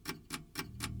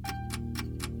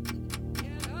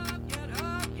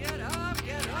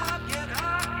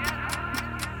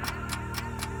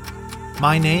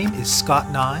My name is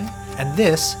Scott Nye, and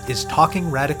this is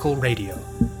Talking Radical Radio.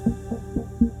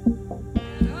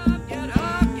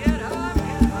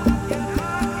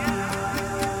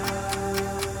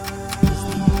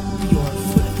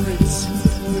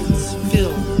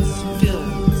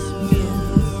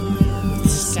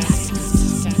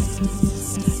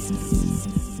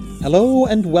 Hello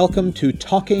and welcome to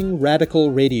Talking Radical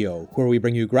Radio, where we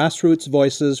bring you grassroots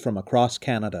voices from across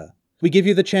Canada. We give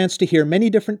you the chance to hear many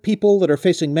different people that are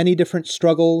facing many different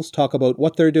struggles, talk about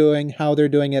what they're doing, how they're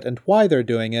doing it, and why they're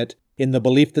doing it, in the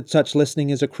belief that such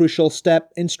listening is a crucial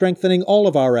step in strengthening all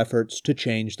of our efforts to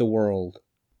change the world.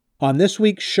 On this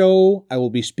week's show, I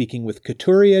will be speaking with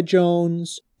Keturah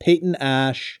Jones, Peyton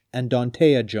Ashe, and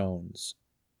Dontea Jones.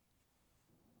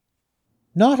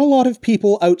 Not a lot of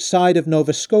people outside of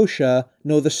Nova Scotia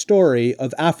know the story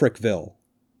of Africville,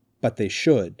 but they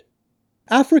should.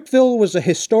 Africville was a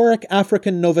historic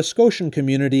African Nova Scotian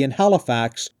community in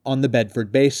Halifax on the Bedford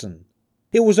Basin.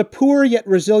 It was a poor yet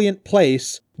resilient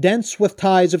place, dense with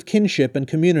ties of kinship and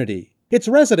community. Its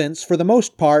residents, for the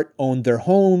most part, owned their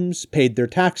homes, paid their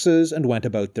taxes, and went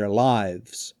about their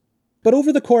lives. But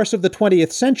over the course of the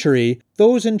 20th century,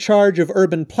 those in charge of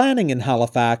urban planning in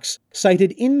Halifax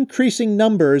cited increasing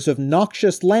numbers of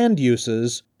noxious land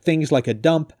uses, things like a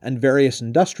dump and various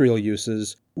industrial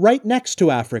uses, right next to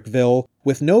Africville,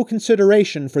 with no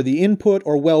consideration for the input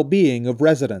or well-being of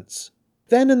residents.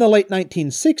 Then in the late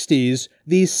 1960s,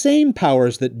 these same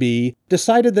powers that be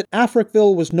decided that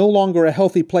Africville was no longer a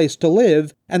healthy place to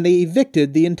live, and they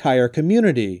evicted the entire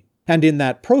community, and in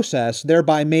that process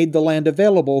thereby made the land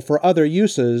available for other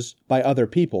uses by other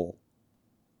people.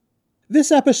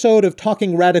 This episode of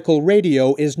Talking Radical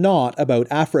Radio is not about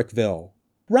Africville.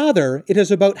 Rather, it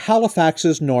is about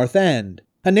Halifax's North End,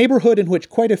 a neighborhood in which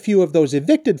quite a few of those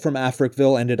evicted from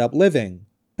Africville ended up living.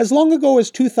 As long ago as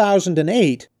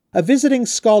 2008, a visiting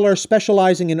scholar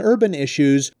specializing in urban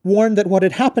issues warned that what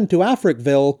had happened to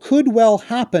Africville could well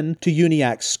happen to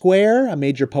Uniacke Square, a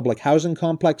major public housing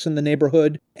complex in the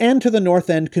neighborhood, and to the North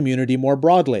End community more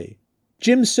broadly.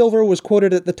 Jim Silver was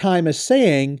quoted at the time as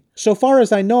saying, "So far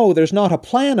as I know, there's not a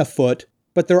plan afoot,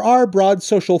 but there are broad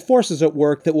social forces at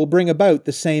work that will bring about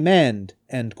the same end."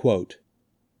 End quote.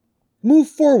 Move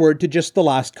forward to just the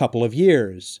last couple of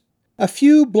years. A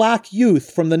few black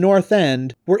youth from the North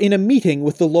End were in a meeting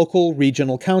with the local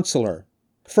regional councillor.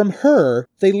 From her,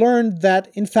 they learned that,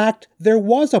 in fact, there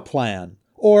was a plan,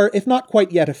 or if not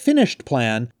quite yet a finished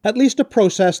plan, at least a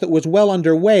process that was well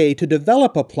underway to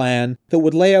develop a plan that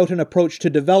would lay out an approach to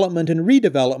development and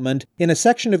redevelopment in a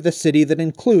section of the city that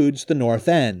includes the North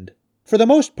End. For the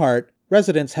most part,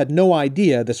 residents had no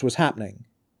idea this was happening.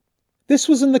 This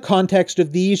was in the context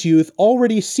of these youth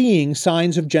already seeing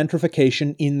signs of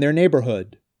gentrification in their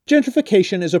neighborhood.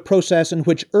 Gentrification is a process in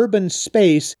which urban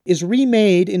space is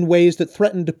remade in ways that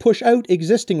threaten to push out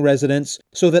existing residents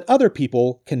so that other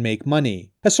people can make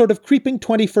money. A sort of creeping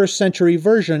 21st century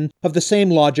version of the same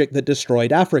logic that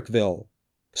destroyed Africville.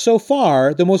 So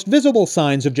far, the most visible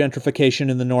signs of gentrification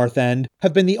in the North End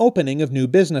have been the opening of new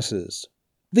businesses.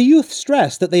 The youth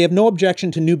stress that they have no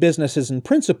objection to new businesses in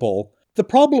principle. The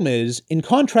problem is, in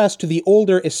contrast to the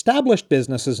older established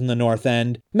businesses in the North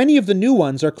End, many of the new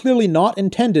ones are clearly not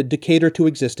intended to cater to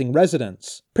existing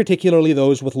residents, particularly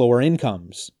those with lower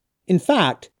incomes. In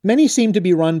fact, many seem to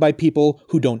be run by people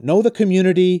who don't know the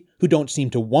community, who don't seem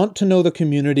to want to know the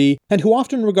community, and who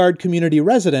often regard community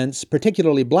residents,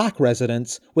 particularly black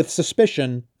residents, with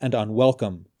suspicion and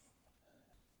unwelcome.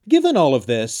 Given all of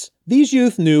this, these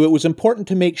youth knew it was important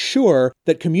to make sure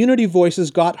that community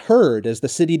voices got heard as the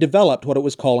city developed what it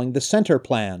was calling the Centre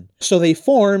Plan, so they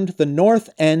formed the North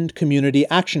End Community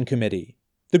Action Committee.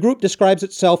 The group describes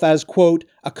itself as, quote,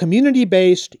 "a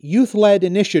community-based, youth-led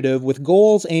initiative with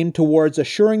goals aimed towards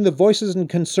assuring the voices and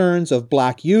concerns of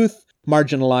black youth,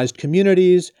 marginalized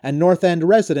communities, and North End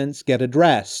residents get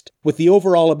addressed, with the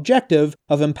overall objective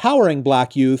of empowering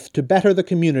black youth to better the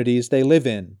communities they live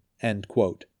in." End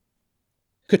quote.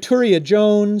 Keturah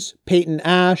Jones, Peyton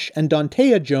Ashe, and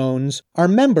Dontea Jones are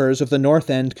members of the North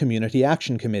End Community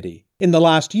Action Committee. In the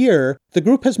last year, the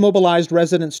group has mobilized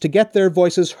residents to get their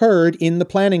voices heard in the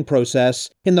planning process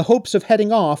in the hopes of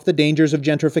heading off the dangers of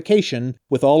gentrification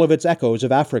with all of its echoes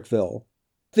of Africville.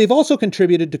 They've also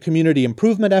contributed to community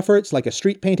improvement efforts like a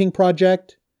street painting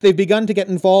project. They've begun to get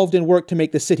involved in work to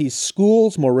make the city's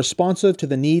schools more responsive to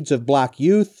the needs of black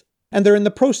youth, and they're in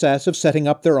the process of setting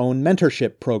up their own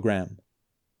mentorship program.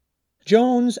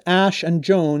 Jones, Ashe, and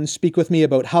Jones speak with me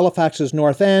about Halifax's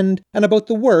North End and about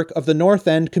the work of the North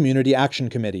End Community Action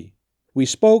Committee. We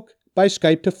spoke by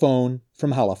Skype to phone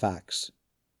from Halifax.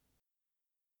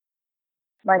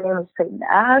 My name is Peyton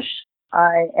Ashe.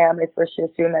 I am a first-year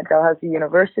student at Dalhousie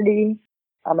University.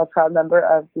 I'm a proud member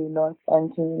of the North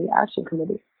End Community Action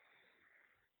Committee.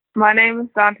 My name is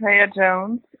Dontea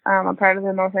Jones. I'm a part of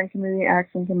the North End Community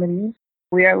Action Committee.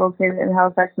 We are located in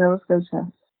Halifax, Nova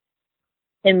Scotia.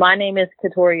 And my name is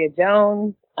Katoria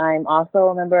Jones. I'm also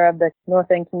a member of the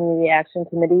North End Community Action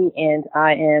Committee, and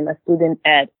I am a student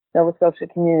at Nova Scotia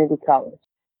Community College.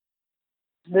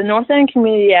 The North End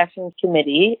Community Action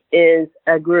Committee is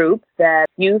a group that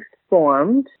youth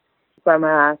formed from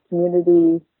a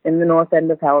community in the North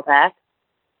End of Halifax.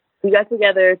 We got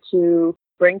together to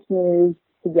bring communities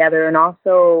together and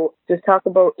also just talk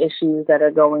about issues that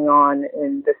are going on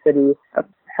in the city of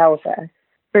Halifax,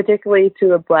 particularly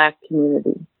to a Black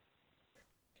community.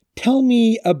 Tell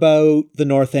me about the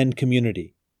North End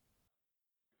community.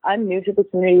 I'm new to the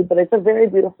community, but it's a very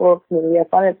beautiful community. I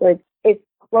find it's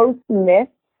close-knit,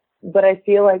 but I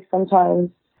feel like sometimes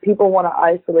people want to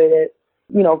isolate it,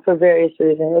 for various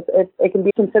reasons. It can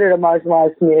be considered a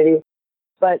marginalized community,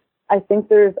 but I think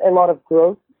there's a lot of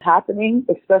growth happening,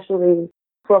 especially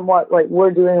from what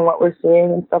we're doing and what we're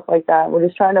seeing and stuff like that. We're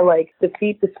just trying to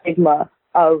defeat the stigma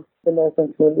of the North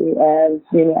End community and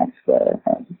Uniacke Square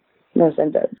and North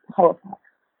End of Halifax.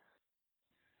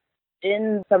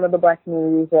 In some of the Black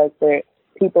communities,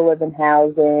 people live in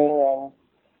housing and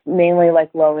mainly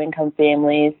low-income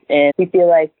families, and we feel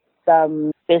like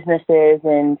some businesses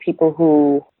and people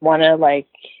who want to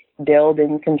build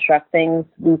and construct things,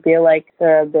 we feel like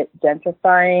they're a bit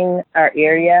gentrifying our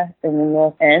area in the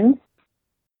North End.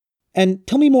 And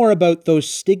tell me more about those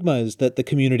stigmas that the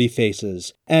community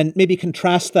faces, and maybe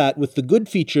contrast that with the good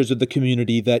features of the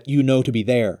community that you know to be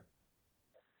there.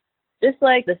 Just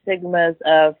the stigmas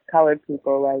of colored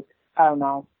people, I don't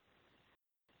know.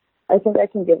 I think I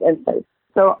can give insight.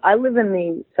 So I live in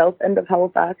the south end of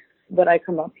Halifax, but I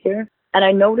come up here, and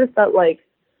I noticed that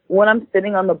when I'm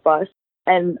sitting on the bus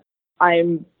and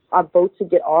I'm about to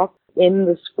get off in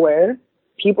the square,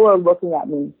 people are looking at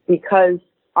me because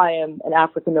I am an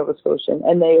African Nova Scotian,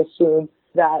 and they assume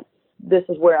that this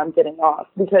is where I'm getting off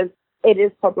because it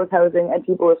is public housing, and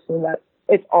people assume that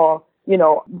it's all,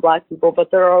 Black people.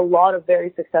 But there are a lot of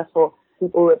very successful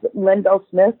people. Lendell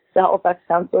Smith, the Halifax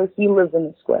councillor, he lives in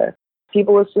the square.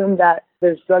 People assume that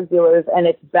there's drug dealers and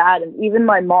it's bad. And even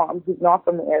my mom, who's not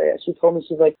from the area, she told me,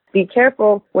 she's like, be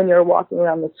careful when you're walking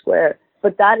around the square.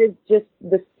 But that is just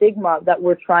the stigma that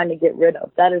we're trying to get rid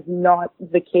of. That is not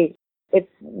the case. It's,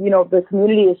 the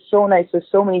community is so nice. There's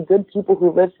so many good people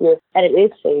who live here, and it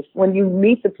is safe. When you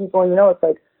meet the people, it's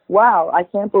like, wow, I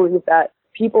can't believe that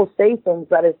people say things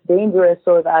that is dangerous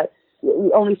or that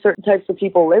only certain types of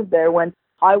people live there. When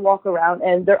I walk around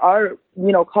and there are,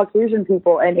 Caucasian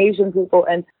people and Asian people,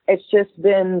 and it's just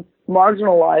been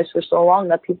marginalized for so long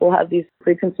that people have these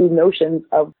preconceived notions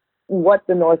of what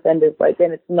the North End is like,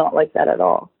 and it's not like that at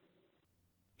all.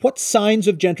 What signs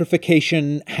of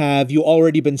gentrification have you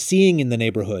already been seeing in the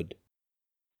neighborhood?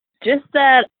 Just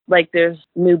that, there's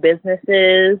new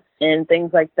businesses and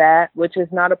things like that, which is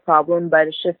not a problem, but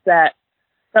it's just that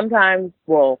sometimes,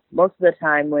 most of the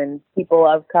time when people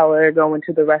of color go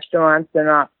into the restaurants, they're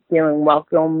not feeling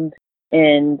welcomed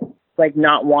and,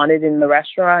 not wanted in the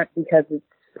restaurant because it's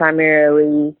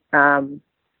primarily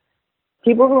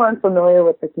people who aren't familiar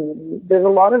with the community. There's a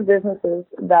lot of businesses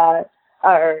that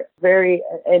are very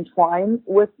entwined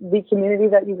with the community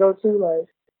that you go to, like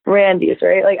Randy's,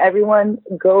 right? Everyone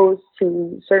goes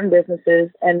to certain businesses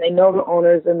and they know the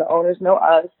owners and the owners know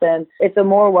us, and it's a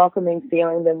more welcoming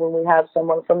feeling than when we have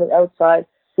someone from the outside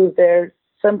who's there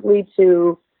simply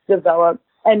to develop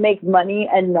and make money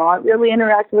and not really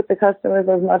interact with the customers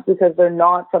as much because they're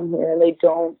not from here and they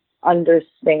don't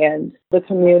understand the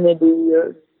community.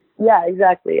 Yeah,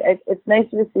 exactly. It's nice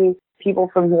to see people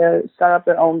from here start up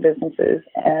their own businesses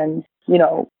and,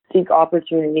 seek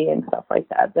opportunity and stuff like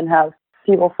that than have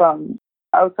people from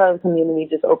outside of the community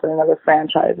just open another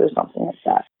franchise or something like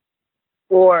that.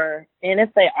 And if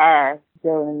they are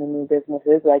growing the new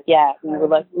businesses, we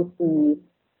would like to see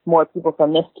more people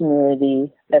from this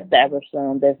community establish their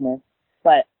own business.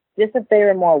 But just if they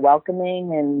were more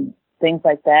welcoming and things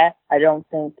like that, I don't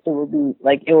think it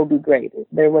would be great.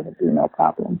 There wouldn't be no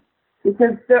problem.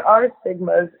 Because there are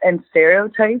stigmas and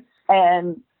stereotypes,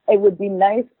 and it would be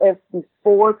nice if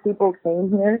before people came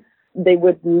here, they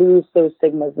would lose those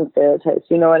stigmas and stereotypes.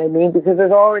 You know what I mean? Because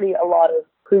there's already a lot of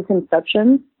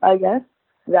preconceptions, I guess,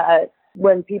 that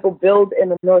when people build in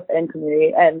the North End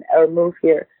community or move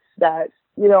here, that,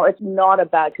 it's not a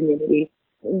bad community.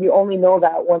 You only know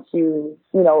that once you,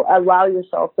 allow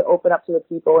yourself to open up to the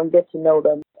people and get to know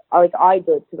them. Like I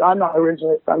did, because I'm not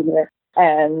originally from here.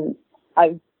 And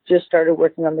I just started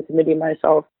working on the committee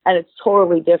myself, and it's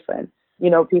totally different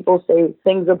People say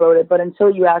things about it, but until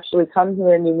you actually come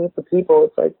here and you meet the people,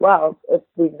 it's like, wow, it's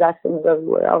the exact same as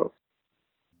everywhere else.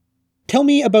 Tell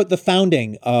me about the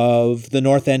founding of the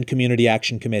North End Community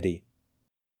Action Committee.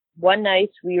 One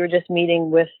night we were just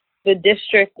meeting with the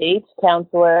District 8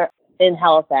 counselor in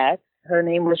Halifax. Her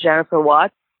name was Jennifer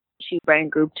Watts. She brought a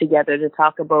group together to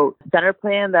talk about the center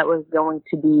plan that was going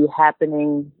to be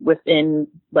happening within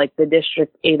the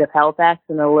District 8 of Halifax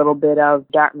and a little bit of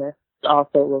Dartmouth,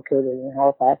 also located in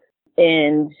Halifax.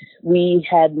 And we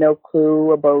had no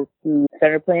clue about the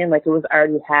center plan. It was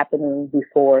already happening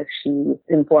before she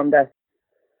informed us.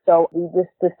 So we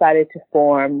just decided to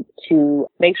form to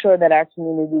make sure that our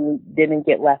community didn't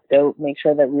get left out, make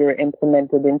sure that we were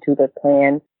implemented into the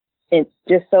plan. It's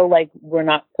just so we're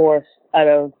not forced out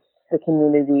of the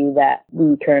community that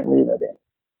we currently live in.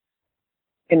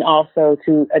 And also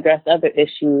to address other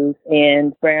issues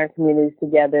and bring our communities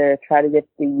together, try to get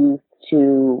the youth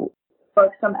to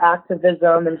some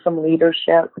activism and some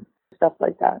leadership, stuff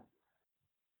like that.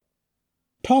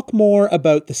 Talk more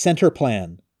about the center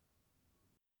plan.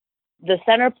 The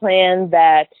center plan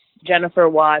that Jennifer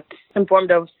Watts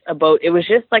informed us about, it was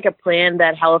just a plan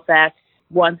that Halifax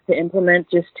wants to implement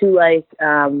just to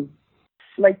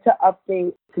to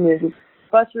update community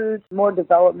bus routes, more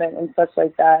development and such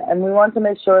like that. And we want to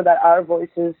make sure that our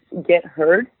voices get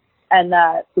heard and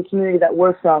that the community that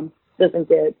we're from doesn't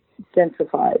get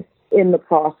gentrified in the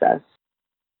process.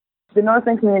 The North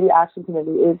End Community Action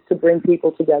Committee is to bring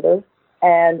people together,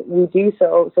 and we do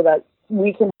so that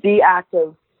we can be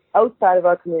active outside of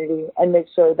our community and make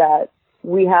sure that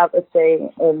we have a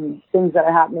say in things that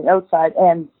are happening outside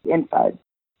and inside.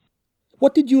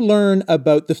 What did you learn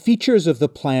about the features of the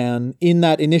plan in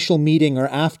that initial meeting or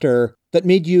after that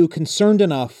made you concerned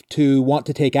enough to want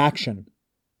to take action?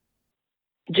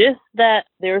 Just that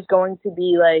there's going to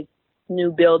be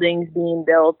new buildings being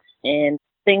built and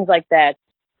things like that.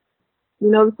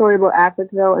 The story about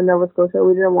Africville in Nova Scotia,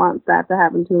 we didn't want that to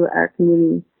happen to our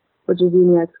community, which is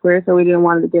Uniacke Square, so we didn't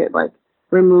want it to get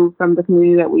removed from the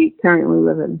community that we currently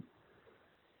live in.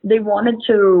 They wanted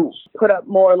to put up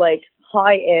more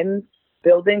high-end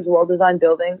buildings, well-designed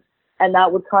buildings, and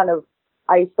that would kind of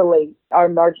isolate our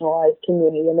marginalized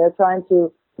community. And they're trying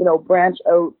to, branch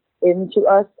out into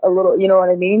us a little, you know what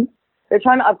I mean? They're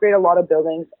trying to upgrade a lot of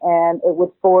buildings, and it would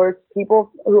force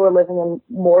people who are living in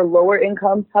more lower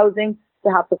income housing to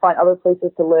have to find other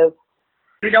places to live.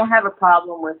 We don't have a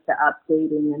problem with the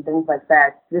updating and things like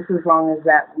that, just as long as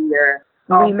that we are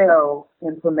also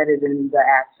implemented in the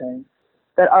action.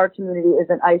 That our community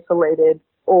isn't isolated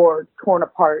or torn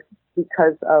apart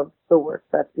because of the work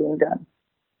that's being done.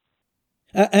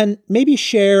 And maybe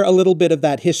share a little bit of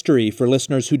that history for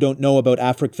listeners who don't know about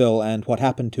Africville and what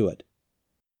happened to it.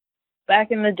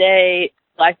 Back in the day,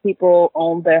 Black people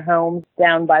owned their homes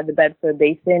down by the Bedford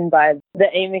Basin, by the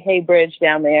A. McKay Bridge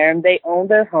down there, and they owned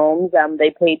their homes.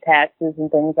 They paid taxes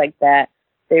and things like that.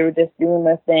 They were just doing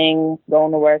their thing,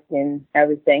 going to work and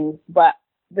everything. But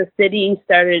the city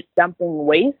started dumping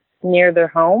waste near their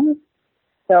homes.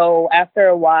 So after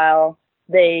a while,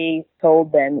 they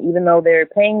told them, even though they were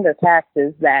paying their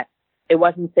taxes, that it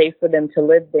wasn't safe for them to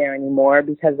live there anymore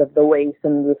because of the waste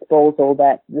and the disposal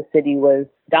that the city was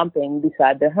dumping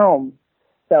beside their homes.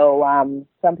 So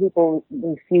some people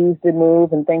refused to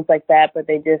move and things like that, but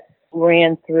they just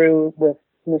ran through with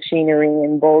machinery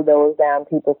and bulldozed down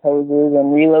people's houses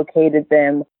and relocated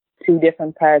them to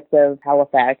different parts of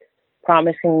Halifax,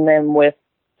 promising them with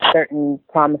certain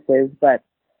promises, but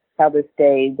to this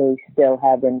day they still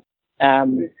haven't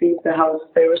received the house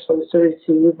they were supposed to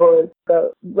receive, or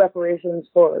the reparations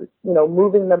for,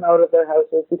 moving them out of their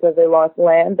houses because they lost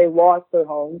land, they lost their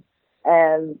homes,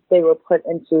 and they were put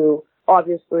into,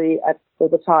 obviously, at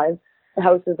the time,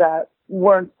 houses that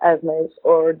weren't as nice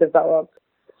or developed.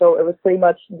 So it was pretty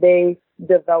much they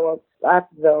developed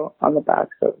Africville on the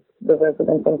backs of the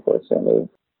residents, unfortunately.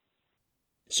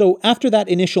 So after that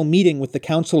initial meeting with the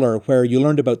councillor where you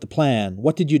learned about the plan,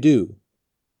 what did you do?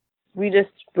 We just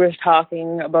were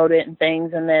talking about it and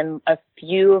things, and then a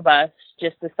few of us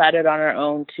just decided on our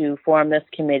own to form this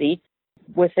committee.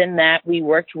 Within that, we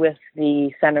worked with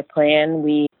the center plan.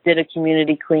 We did a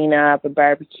community cleanup, a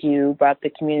barbecue, brought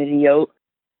the community out.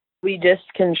 We just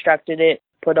constructed it,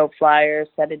 put out flyers,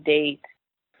 set a date,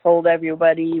 told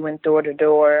everybody, went door to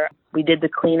door. We did the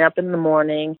cleanup in the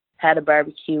morning, had a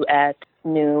barbecue at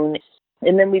noon,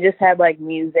 and then we just had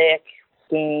music,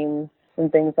 games,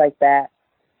 and things like that.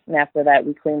 And after that,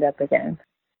 we cleaned up again.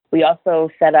 We also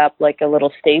set up a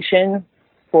little station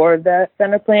for the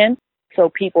center plan, so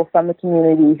people from the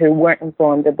community who weren't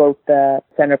informed about the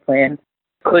center plan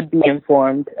could be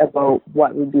informed about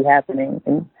what would be happening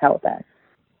in Halifax.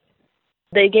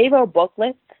 They gave out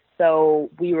booklets, so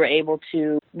we were able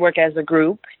to work as a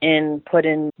group and put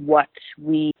in what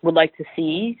we would like to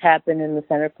see happen in the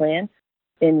center plan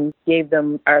and gave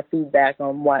them our feedback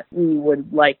on what we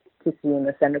would like to see in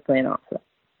the center plan also.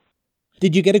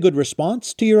 Did you get a good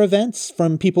response to your events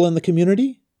from people in the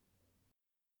community?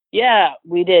 Yeah,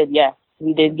 we did, yes.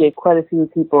 We did get quite a few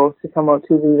people to come out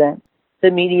to the event.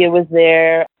 The media was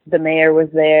there, the mayor was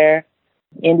there,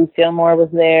 Andy Fillmore was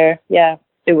there. Yeah,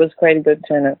 it was quite a good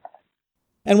turnout.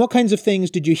 And what kinds of things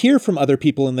did you hear from other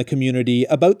people in the community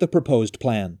about the proposed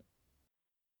plan?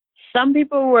 Some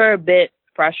people were a bit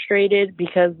frustrated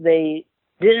because they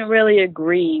didn't really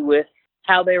agree with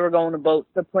how they were going to vote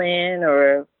the plan,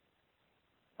 or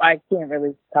I can't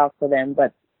really talk for them,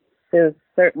 but there's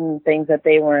certain things that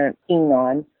they weren't keen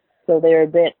on. So they were a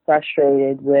bit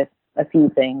frustrated with a few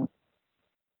things.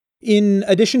 In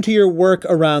addition to your work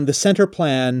around the center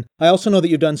plan, I also know that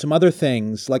you've done some other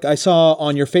things. Like I saw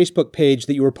on your Facebook page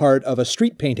that you were part of a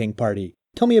street painting party.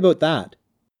 Tell me about that.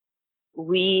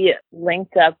 We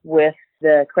linked up with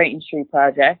the Creighton Street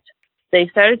Project. They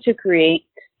started to create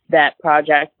that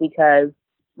project because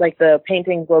the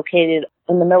painting's located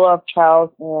in the middle of Charles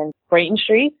and Creighton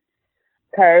Street.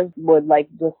 Cars would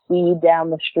just speed down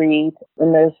the street,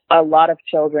 and there's a lot of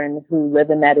children who live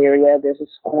in that area. There's a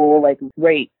school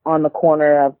right on the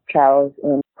corner of Charles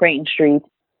and Creighton Street.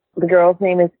 The girl's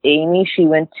name is Amy. She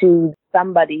went to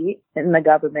somebody in the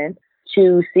government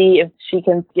to see if she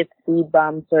can get speed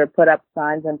bumps or put up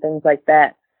signs and things like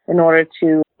that in order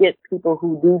to get people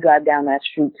who do drive down that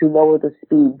street to lower the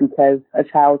speed, because a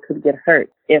child could get hurt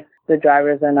if the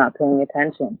drivers are not paying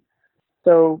attention.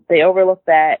 So they overlooked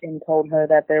that and told her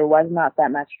that there was not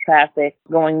that much traffic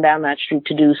going down that street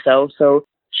to do so. So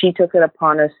she took it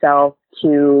upon herself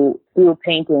to do a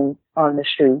painting on the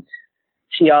street.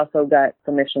 She also got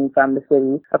permission from the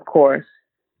city, of course.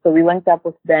 So we linked up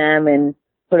with them and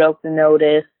put out the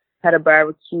notice, had a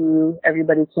barbecue.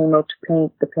 Everybody came out to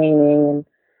paint the painting and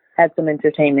had some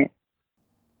entertainment.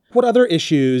 What other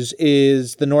issues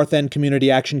is the North End Community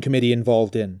Action Committee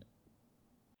involved in?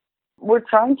 We're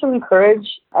trying to encourage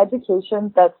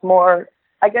education that's more,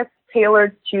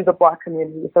 tailored to the Black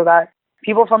community so that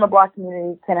people from the Black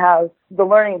community can have the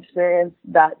learning experience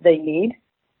that they need.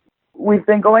 We've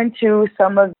been going to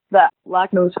some of the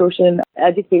Black Nova Scotian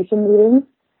education meetings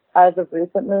as of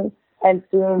recently and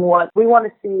seeing what we want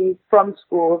to see from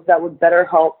schools that would better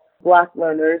help Black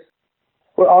learners.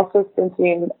 We're also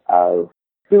thinking of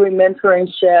doing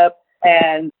mentorship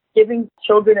and giving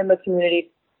children in the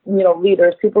community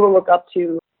leaders, people to look up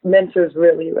to, mentors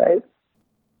really, right?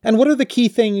 And what are the key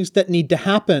things that need to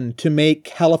happen to make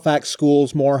Halifax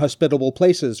schools more hospitable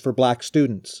places for Black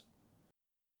students?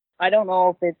 I don't know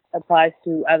if it applies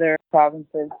to other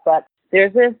provinces, but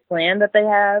there's this plan that they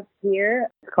have here.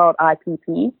 It's called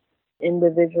IPP,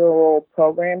 Individual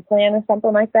Program Plan or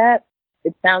something like that.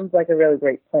 It sounds like a really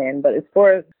great plan, but it's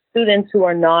for students who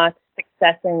are not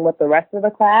successing with the rest of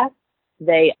the class.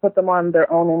 They put them on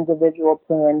their own individual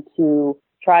plan to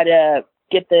try to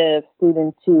get the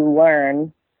student to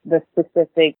learn the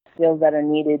specific skills that are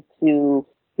needed to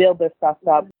build their stuff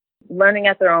up, learning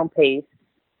at their own pace.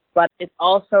 But it's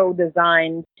also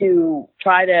designed to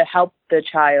try to help the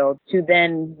child to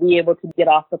then be able to get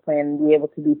off the plan and be able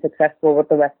to be successful with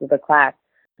the rest of the class.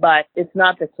 But it's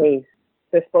not the case.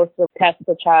 They're supposed to test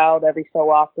the child every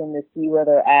so often to see where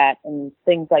they're at and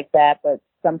things like that, but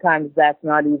sometimes that's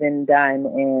not even done,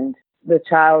 and the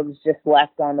child is just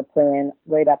left on the plan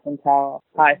right up until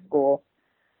high school.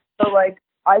 So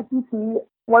IPP,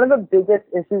 one of the biggest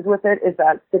issues with it is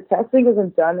that the testing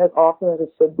isn't done as often as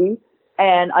it should be,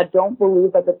 and I don't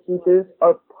believe that the teachers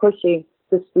are pushing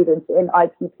the students in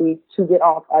IPP to get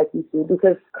off IPP,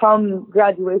 because come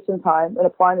graduation time and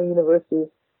applying to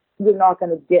university, you're not going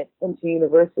to get into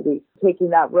university taking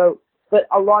that route. But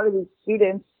a lot of these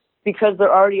students, because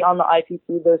they're already on the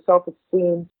IPP, their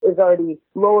self-esteem is already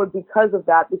lowered because of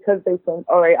that, because they think,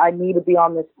 all right, I need to be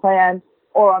on this plan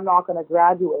or I'm not going to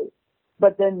graduate.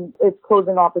 But then it's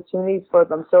closing opportunities for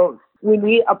them. So we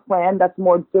need a plan that's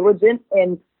more diligent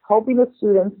in helping the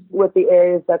students with the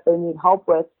areas that they need help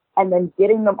with, and then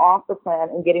getting them off the plan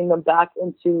and getting them back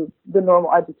into the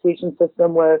normal education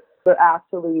system where they're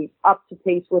actually up to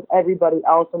pace with everybody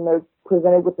else and they're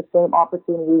presented with the same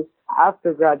opportunities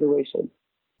after graduation.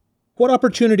 What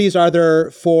opportunities are there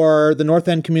for the North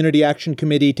End Community Action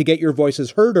Committee to get your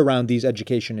voices heard around these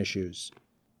education issues?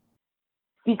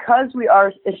 Because we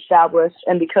are established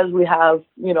and because we have,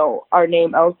 our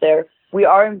name out there, we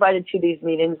are invited to these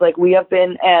meetings. We have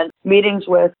been at meetings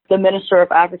with the Minister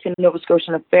of African and Nova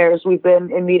Scotian Affairs. We've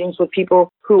been in meetings with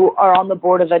people who are on the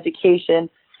Board of Education.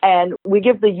 and we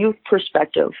give the youth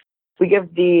perspective. We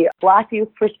give the Black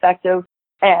youth perspective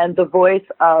and the voice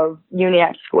of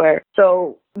Uniacke Square.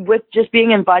 So with just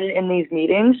being invited in these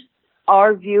meetings,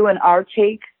 our view and our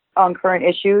take on current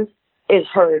issues is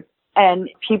heard. And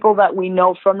people that we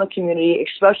know from the community,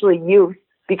 especially youth,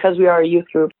 because we are a youth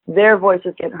group, their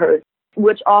voices get heard,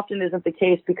 which often isn't the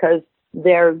case because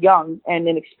they're young and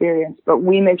inexperienced. But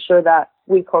we make sure that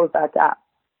we close that gap.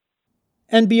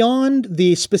 And beyond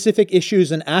the specific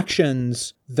issues and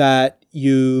actions that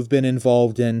you've been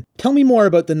involved in, tell me more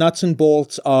about the nuts and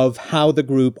bolts of how the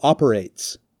group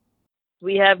operates.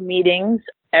 We have meetings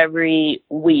every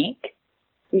week.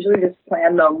 Usually just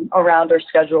plan them around our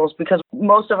schedules because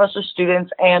most of us are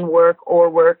students and work.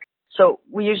 So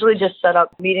we usually just set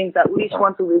up meetings at least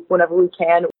once a week whenever we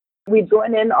can. We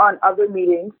join in on other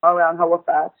meetings around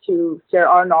Halifax to share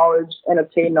our knowledge and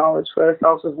obtain knowledge for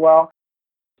ourselves as well.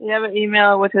 We have an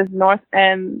email which is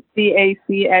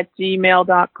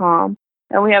northendcac@gmail.com.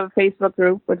 And we have a Facebook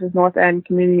group which is North End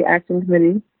Community Action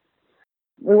Committee.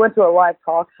 We went to a live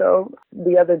talk show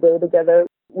the other day together.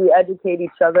 We educate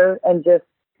each other and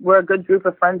we're a good group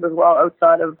of friends as well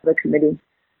outside of the committee.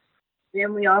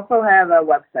 And we also have a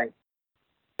website.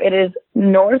 It is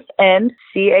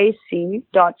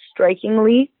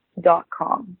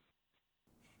northendcac.strikingly.com.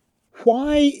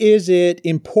 Why is it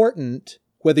important,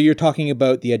 whether you're talking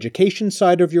about the education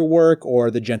side of your work or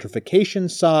the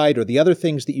gentrification side or the other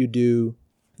things that you do,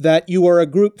 that you are a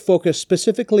group focused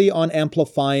specifically on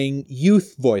amplifying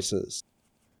youth voices?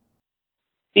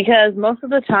 Because most of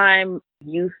the time,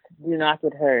 youth do not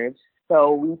get heard.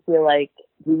 So we feel like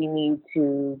we need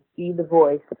to be the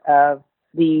voice of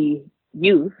the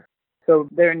youth so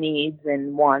their needs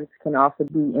and wants can also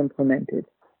be implemented.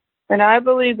 And I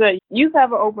believe that youth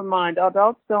have an open mind.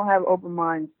 Adults don't have open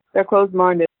minds. They're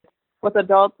closed-minded. With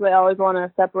adults, they always want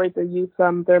to separate the youth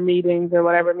from their meetings or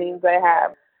whatever meetings they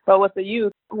have. But with the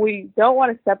youth, we don't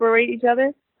want to separate each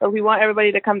other, but we want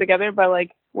everybody to come together. But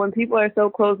when people are so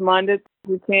closed-minded,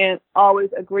 we can't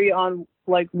always agree on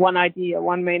one idea,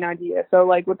 one main idea. So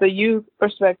with the youth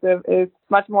perspective, it's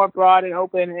much more broad and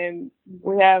open, and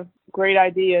we have great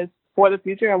ideas for the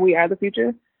future, and we are the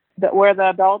future. That where the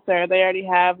adults are, they already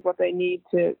have what they need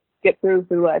to get through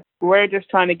life. We're just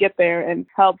trying to get there and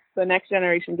help the next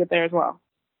generation get there as well.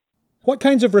 What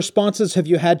kinds of responses have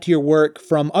you had to your work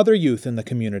from other youth in the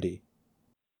community?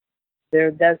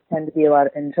 There does tend to be a lot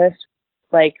of interest.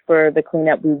 For the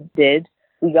cleanup we did,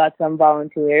 we got some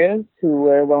volunteers who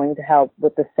were willing to help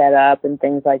with the setup and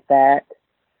things like that.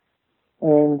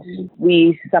 And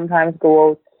we sometimes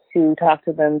go to talk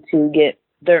to them to get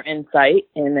their insight,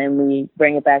 and then we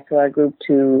bring it back to our group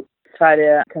to try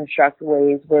to construct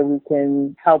ways where we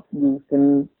can help youth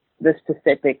in the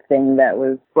specific thing that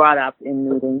was brought up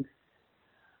in meetings.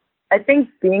 I think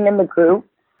being in the group,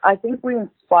 I think we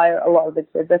inspire a lot of the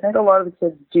kids. I think a lot of the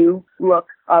kids do look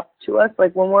up to us.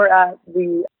 When we're at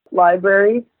the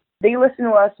library, they listen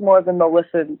to us more than they'll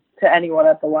listen to anyone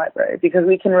at the library because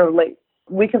we can relate.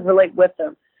 We can relate with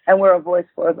them, and we're a voice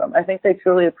for them. I think they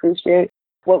truly appreciate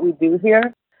what we do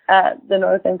here at the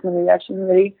North End Community Action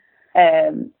Committee,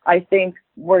 and I think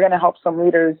we're going to help some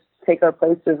leaders take our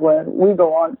places when we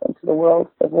go on into the world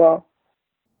as well.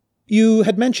 You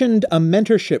had mentioned a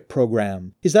mentorship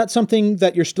program. Is that something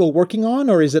that you're still working on,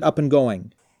 or is it up and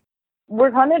going? We're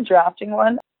kind of drafting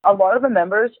one. A lot of the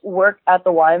members work at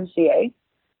the YMCA,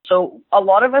 so a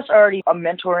lot of us are already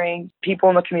mentoring people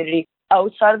in the community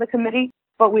outside of the committee,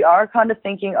 but we are kind of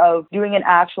thinking of doing an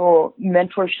actual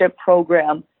mentorship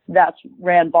program that's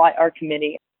ran by our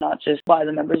committee, not just by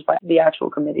the members, by the actual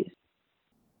committees.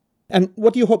 And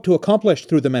what do you hope to accomplish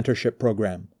through the mentorship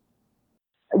program?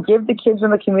 Give the kids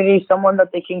in the community someone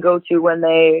that they can go to when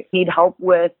they need help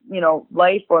with,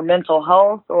 life or mental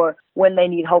health, or when they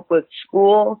need help with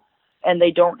school and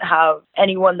they don't have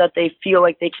anyone that they feel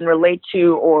like they can relate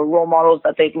to or role models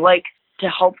that they'd like to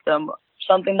help them.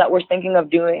 Something that we're thinking of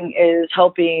doing is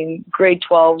helping grade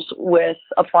 12s with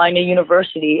applying to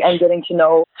university and getting to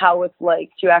know how it's like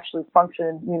to actually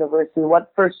function in university,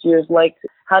 what first year is like,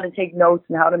 how to take notes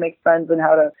and how to make friends and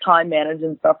how to time manage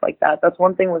and stuff like that. That's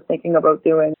one thing we're thinking about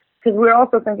doing, because we're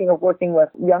also thinking of working with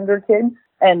younger kids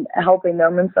and helping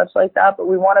them and such like that. But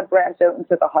we want to branch out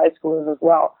into the high schoolers as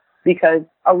well, because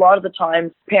a lot of the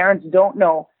times parents don't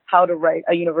know how to write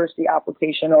a university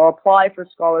application or apply for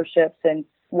scholarships and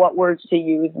what words to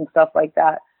use and stuff like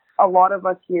that. A lot of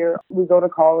us here, we go to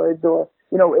college, or,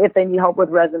 if they need help with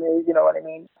resumes, you know what I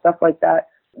mean, stuff like that.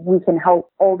 We can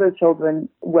help older children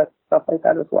with stuff like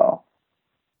that as well.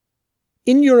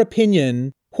 In your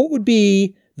opinion, what would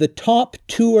be the top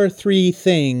 2 or 3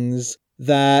 things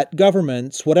that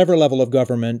governments, whatever level of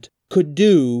government, could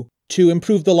do to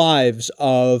improve the lives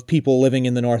of people living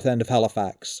in the North End of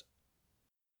Halifax?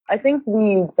 I think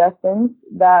the best thing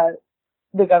that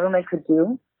the government could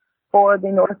do for the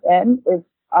North End is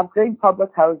upgrade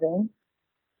public housing,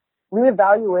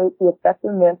 reevaluate the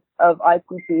effectiveness of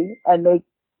IPP, and make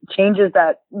changes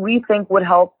that we think would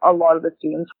help a lot of the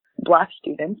students, Black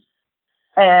students,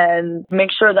 and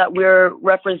make sure that we're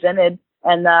represented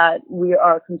and that we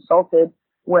are consulted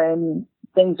when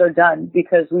things are done,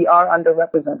 because we are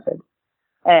underrepresented.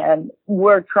 And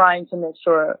we're trying to make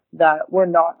sure that we're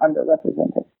not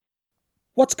underrepresented.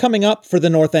 What's coming up for the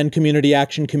North End Community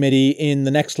Action Committee in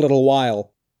the next little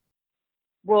while?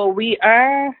 Well, we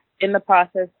are in the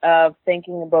process of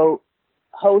thinking about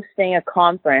hosting a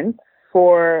conference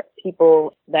for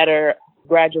people that are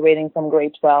graduating from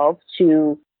grade 12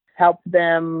 to help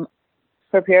them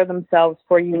prepare themselves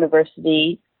for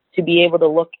university, to be able to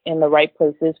look in the right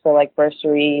places for like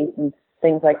bursaries and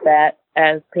things like that.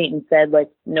 As Peyton said, like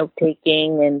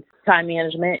note-taking and time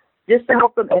management, just to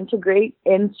help them integrate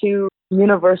into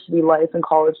university life and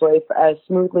college life as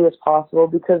smoothly as possible,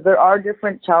 because there are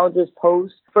different challenges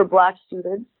posed for Black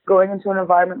students going into an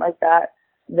environment like that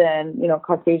than,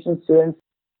 Caucasian students.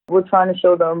 We're trying to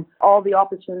show them all the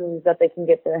opportunities that they can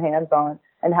get their hands on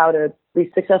and how to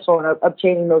be successful in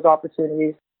obtaining those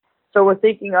opportunities. So we're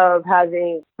thinking of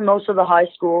having most of the high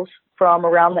schools from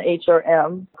around the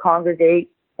HRM congregate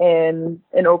in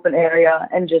an open area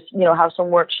and just, have some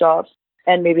workshops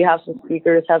and maybe have some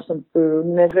speakers, have some food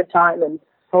and a good time, and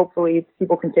hopefully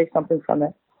people can take something from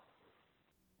it.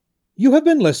 You have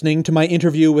been listening to my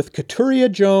interview with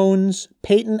Katuria Jones,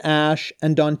 Peyton Ash,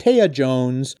 and Dontea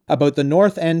Jones about the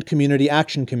North End Community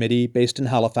Action Committee based in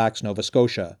Halifax, Nova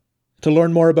Scotia. To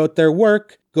learn more about their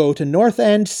work, go to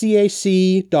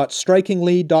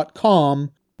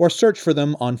northendcac.strikingly.com or search for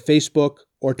them on Facebook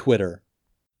or Twitter.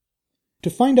 To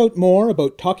find out more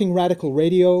about Talking Radical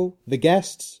Radio, the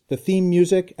guests, the theme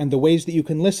music, and the ways that you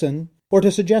can listen, or to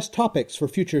suggest topics for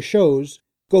future shows,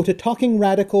 go to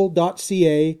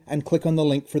talkingradical.ca and click on the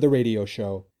link for the radio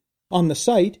show. On the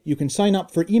site, you can sign up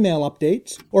for email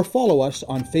updates or follow us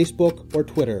on Facebook or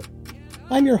Twitter.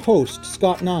 I'm your host,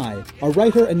 Scott Nye, a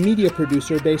writer and media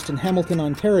producer based in Hamilton,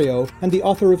 Ontario, and the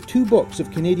author of 2 books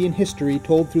of Canadian history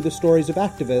told through the stories of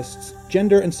activists,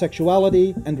 Gender and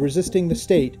Sexuality, and Resisting the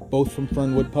State, both from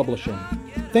Fernwood Publishing.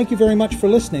 Thank you very much for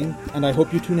listening, and I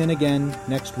hope you tune in again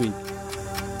next week.